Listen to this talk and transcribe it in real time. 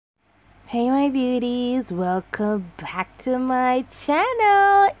Hey my beauties, welcome back to my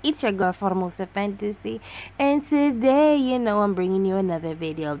channel. It's your girl Formosa Fantasy, and today I'm bringing you another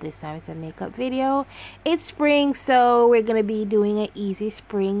video. This time it's a makeup video. It's spring, so we're gonna be doing an easy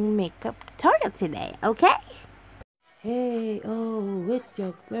spring makeup tutorial today, okay? Hey, oh, it's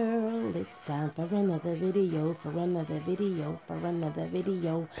your girl. It's time for another video,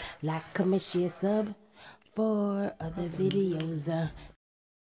 Like, comment, share, sub for other videos.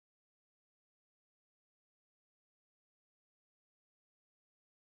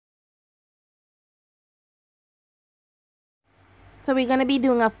 So we're gonna be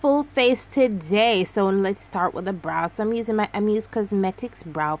doing a full face today. So let's start with the brows. So I'm using Cosmetics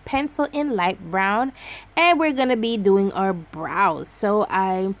brow pencil in light brown, and we're gonna be doing our brows. So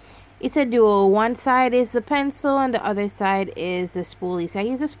it's a duo. One side is the pencil and the other side is the spoolie. So I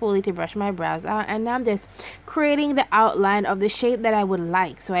use the spoolie to brush my brows out, and now I'm just creating the outline of the shape that I would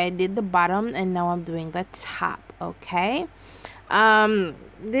like. So I did the bottom, and now I'm doing the top. Okay.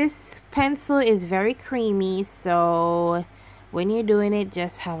 This pencil is very creamy, so when you're doing it,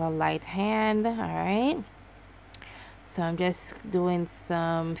 just have a light hand. All right, so I'm just doing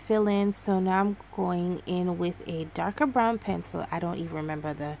some fill-in. So now I'm going in with a darker brown pencil. I don't even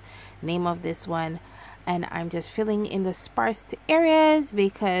remember the name of this one, and I'm just filling in the sparse areas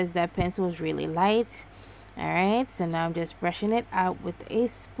because that pencil is really light. All right, so now I'm just brushing it out with a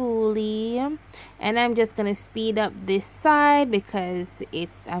spoolie, and I'm just gonna speed up this side because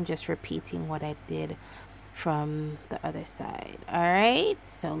I'm just repeating what I did from the other side. All right,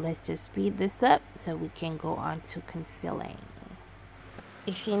 so let's just speed this up so we can go on to concealing.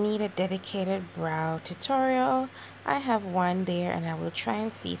 If you need a dedicated brow tutorial, I have one there, and I will try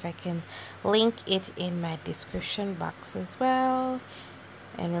and see if I can link it in my description box as well.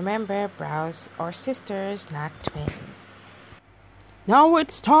 And remember, brows are sisters, not twins. Now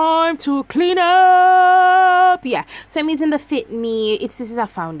it's time to clean up. Yeah, so I'm using the Fit Me. This is a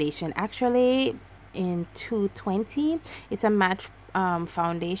foundation actually in 220. It's a matte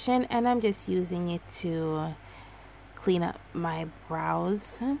foundation, and I'm just using it to clean up my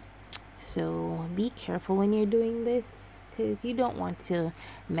brows. So be careful when you're doing this, because you don't want to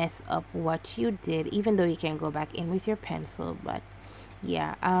mess up what you did, even though you can go back in with your pencil. But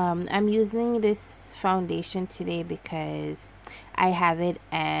yeah, I'm using this foundation today because I have it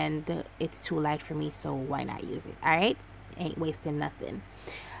and it's too light for me, so why not use it? All right, ain't wasting nothing.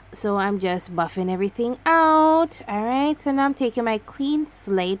 So I'm just buffing everything out. All right, so now I'm taking my Clean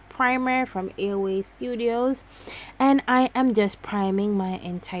Slate primer from AOA Studios, and I am just priming my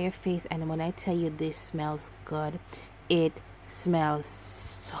entire face. And when I tell you this smells good, it smells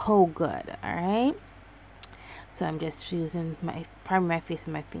so good. All right, so I'm just using priming my face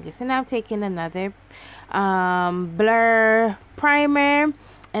with my fingers. So now I'm taking another blur primer,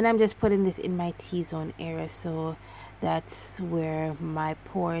 and I'm just putting this in my T-zone area, so that's where my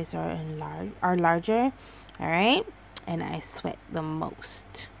pores are larger. All right, and I sweat the most.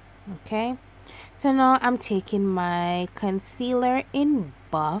 Okay, so now I'm taking my concealer in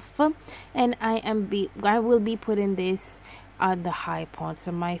Buff, and I will be putting this on the high points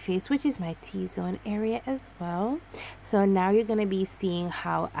of my face, which is my T-zone area as well. So now you're gonna be seeing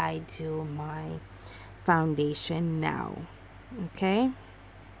how I do my foundation now. Okay,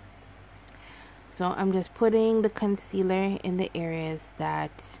 so I'm just putting the concealer in the areas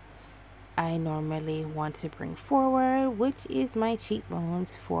that I normally want to bring forward, which is my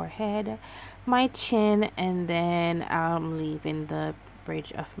cheekbones, forehead, my chin, and then I'm leaving the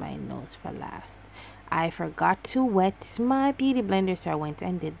bridge of my nose for last. I forgot to wet my beauty blender, so I went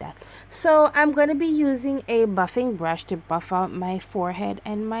and did that. So I'm going to be using a buffing brush to buff out my forehead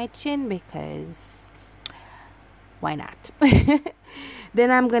and my chin, because why not? Then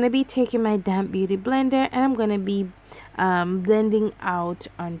I'm going to be taking my damp beauty blender, and I'm going to be blending out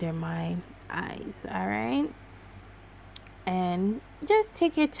under my eyes. All right, and just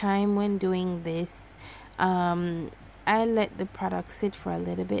take your time when doing this. I let the product sit for a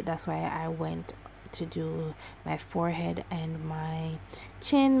little bit. That's why I went to do my forehead and my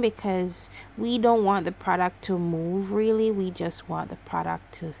chin, because we don't want the product to move really. We just want the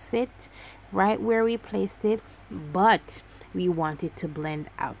product to sit right where we placed it, but we want it to blend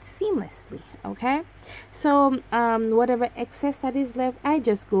out seamlessly. Okay, so whatever excess that is left, I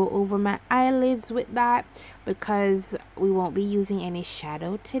just go over my eyelids with that, because we won't be using any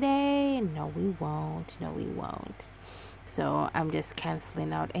shadow today. No, we won't. So I'm just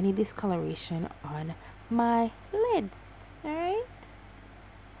canceling out any discoloration on my lids. All right,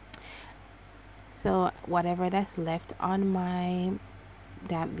 so whatever that's left on my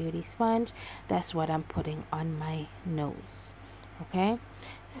damp beauty sponge, that's what I'm putting on my nose. Okay,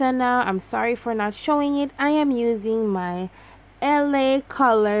 so now I'm sorry for not showing it. I am using my LA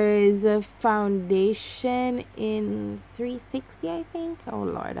Colors foundation in 360, I think. Oh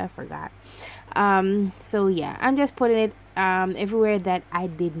Lord, I forgot. So yeah, I'm just putting it everywhere that I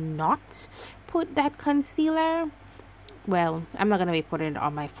did not put that concealer. Well, I'm not gonna be putting it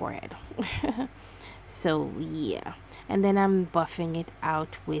on my forehead. So yeah, and then I'm buffing it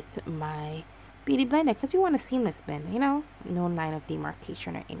out with my beauty blender because we want a seamless blend, you know, no line of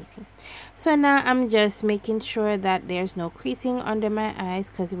demarcation or anything. So now I'm just making sure that there's no creasing under my eyes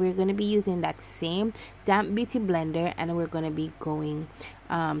because we're going to be using that same damp beauty blender, and we're going to be going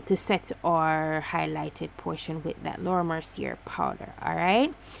to set our highlighted portion with that Laura Mercier powder. All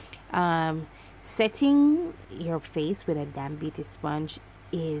right, setting your face with a damp beauty sponge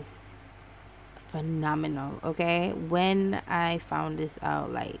is phenomenal. Okay, when I found this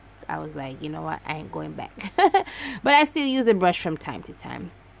out, like, I was like, you know what, I ain't going back. But I still use a brush from time to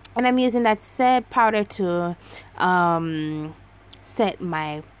time, and I'm using that said powder to set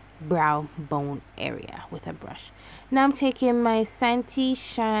my brow bone area with a brush. Now I'm taking my Santi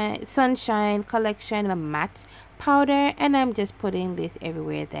Sunshine Collection, a matte powder, and I'm just putting this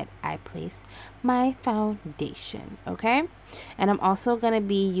everywhere that I place my foundation. Okay, and I'm also gonna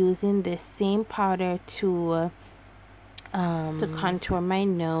be using this same powder to contour my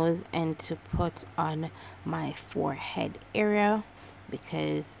nose and to put on my forehead area,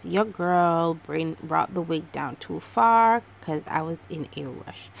 because your girl brought the wig down too far because I was in a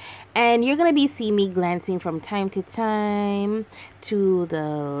rush. And you're gonna be seeing me glancing from time to time to the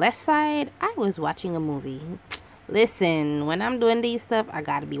left side. I was watching a movie. Listen, when I'm doing these stuff, I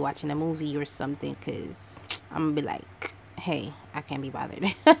gotta be watching a movie or something, because I'm gonna be like, hey, I can't be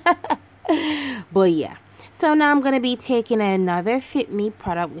bothered. But yeah, so now I'm gonna be taking another Fit Me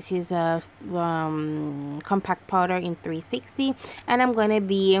product, which is a compact powder in 360, and I'm gonna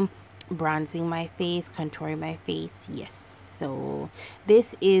be bronzing my face, contouring my face. Yes, so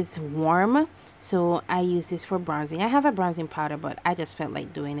this is warm, so I use this for bronzing. I have a bronzing powder, but I just felt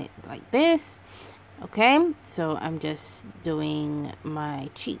like doing it like this. Okay, so I'm just doing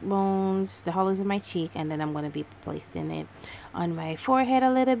my cheekbones, the hollows of my cheek, and then I'm going to be placing it on my forehead a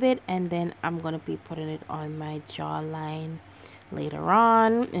little bit, and then I'm going to be putting it on my jawline later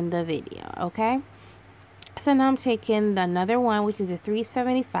on in the video. Okay, so now I'm taking another one, which is a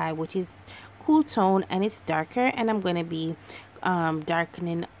 375, which is cool tone, and it's darker, and I'm going to be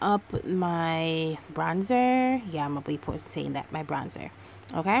darkening up my bronzer. Yeah, I'm going to be saying that, my bronzer.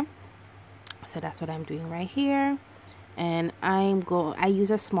 Okay, so that's what I'm doing right here, and I use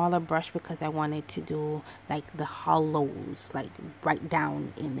a smaller brush because I wanted to do like the hollows, like right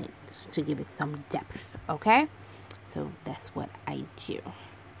down in it, to give it some depth. Okay, so that's what I do.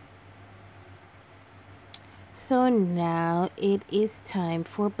 So now it is time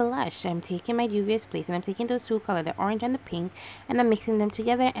for blush. I'm taking my Juvia's Place, and I'm taking those two colors, the orange and the pink, and I'm mixing them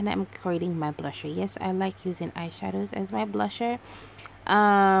together, and I'm creating my blusher. Yes, I like using eyeshadows as my blusher.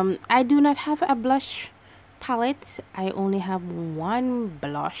 I do not have a blush palette. I only have one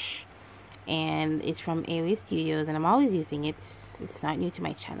blush, and it's from AOA Studios, and I'm always using it. It's not new to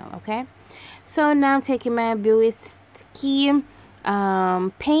my channel. Okay, so now I'm taking my Beauti'Z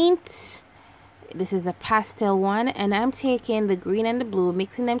I paint. This is a pastel one, and I'm taking the green and the blue,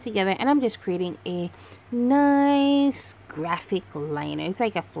 mixing them together, and I'm just creating a nice graphic liner. It's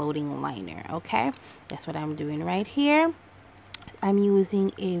like a floating liner. Okay, that's what I'm doing right here. I'm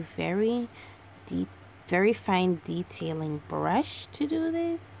using a very fine detailing brush to do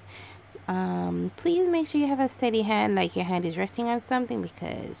this. Please make sure you have a steady hand, like your hand is resting on something,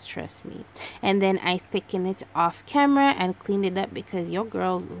 because trust me. And then I thicken it off camera and cleaned it up because your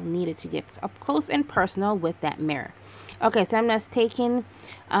girl needed to get up close and personal with that mirror. Okay, so I'm just taking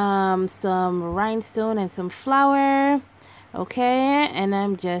some rhinestone and some flour. Okay, and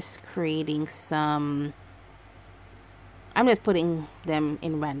I'm just creating some, I'm just putting them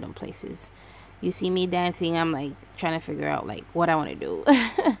in random places. You see me dancing, I'm like trying to figure out like what I want to do.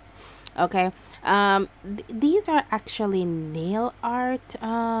 Okay, these are actually nail art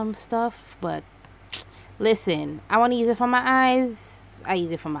stuff, but listen, I want to use it for my eyes. I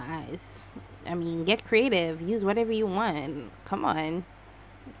use it for my eyes. I mean, get creative, use whatever you want. Come on.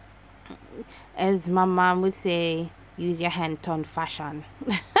 As my mom would say, use your hand to fashion.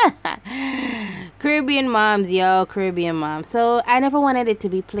 Caribbean moms, yo, Caribbean moms. So I never wanted it to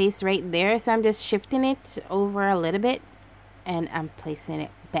be placed right there, so I'm just shifting it over a little bit, and I'm placing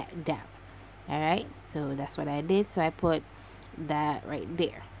it back down. All right, so that's what I did. So I put that right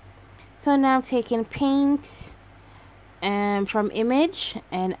there. So now I'm taking paint from Image,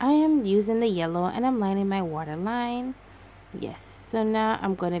 and I am using the yellow, and I'm lining my waterline. Yes, so now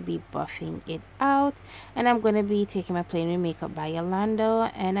I'm going to be buffing it out, and I'm going to be taking my Plain Makeup by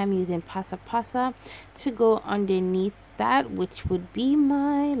Yolanda, and I'm using Pasa Pasa to go underneath that, which would be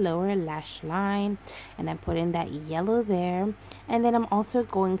my lower lash line, and I'm putting that yellow there. And then I'm also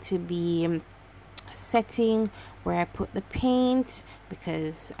going to be setting where I put the paint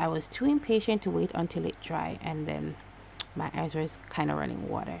because I was too impatient to wait until it dry, and then my eyes were kind of running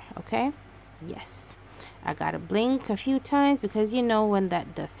water. Okay, yes, I gotta blink a few times because you know when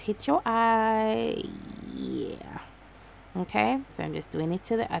that dust hit your eye. Yeah. Okay, so I'm just doing it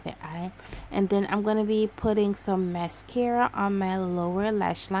to the other eye, and then I'm gonna be putting some mascara on my lower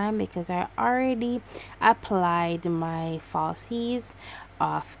lash line because I already applied my falsies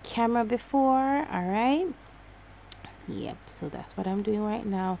off camera before. All right, yep, so that's what I'm doing right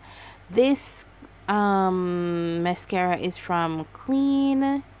now. This mascara is from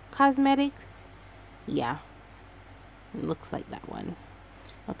Clean Cosmetics. Yeah, it looks like that one.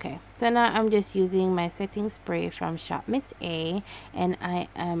 Okay, so now I'm just using my setting spray from Shop Miss A, and I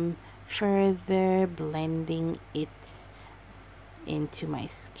am further blending it into my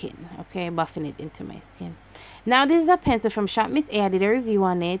skin. Okay, buffing it into my skin. Now this is a pencil from Shop Miss A. I did a review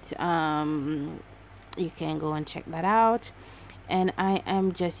on it. You can go and check that out. And I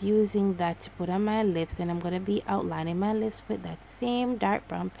am just using that to put on my lips, and I'm going to be outlining my lips with that same dark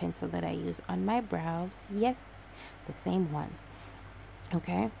brown pencil that I use on my brows. Yes, the same one.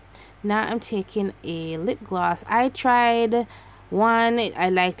 Okay, now I'm taking a lip gloss. I tried one, I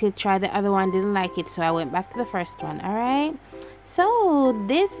liked it, tried the other one, didn't like it, so I went back to the first one. All right, so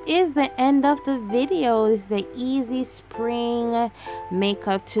this is the end of the video. This is the easy spring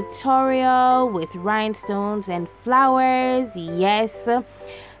makeup tutorial with rhinestones and flowers. Yes,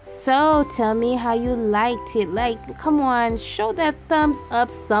 so tell me how you liked it. Like, come on, show that thumbs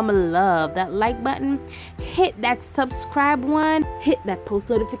up, some love, that like button, hit that subscribe one, hit that post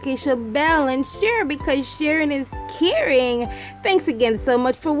notification bell, and share because sharing is caring. Thanks again so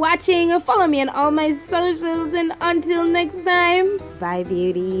much for watching. Follow me on all my socials, and until next time, bye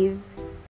beauties.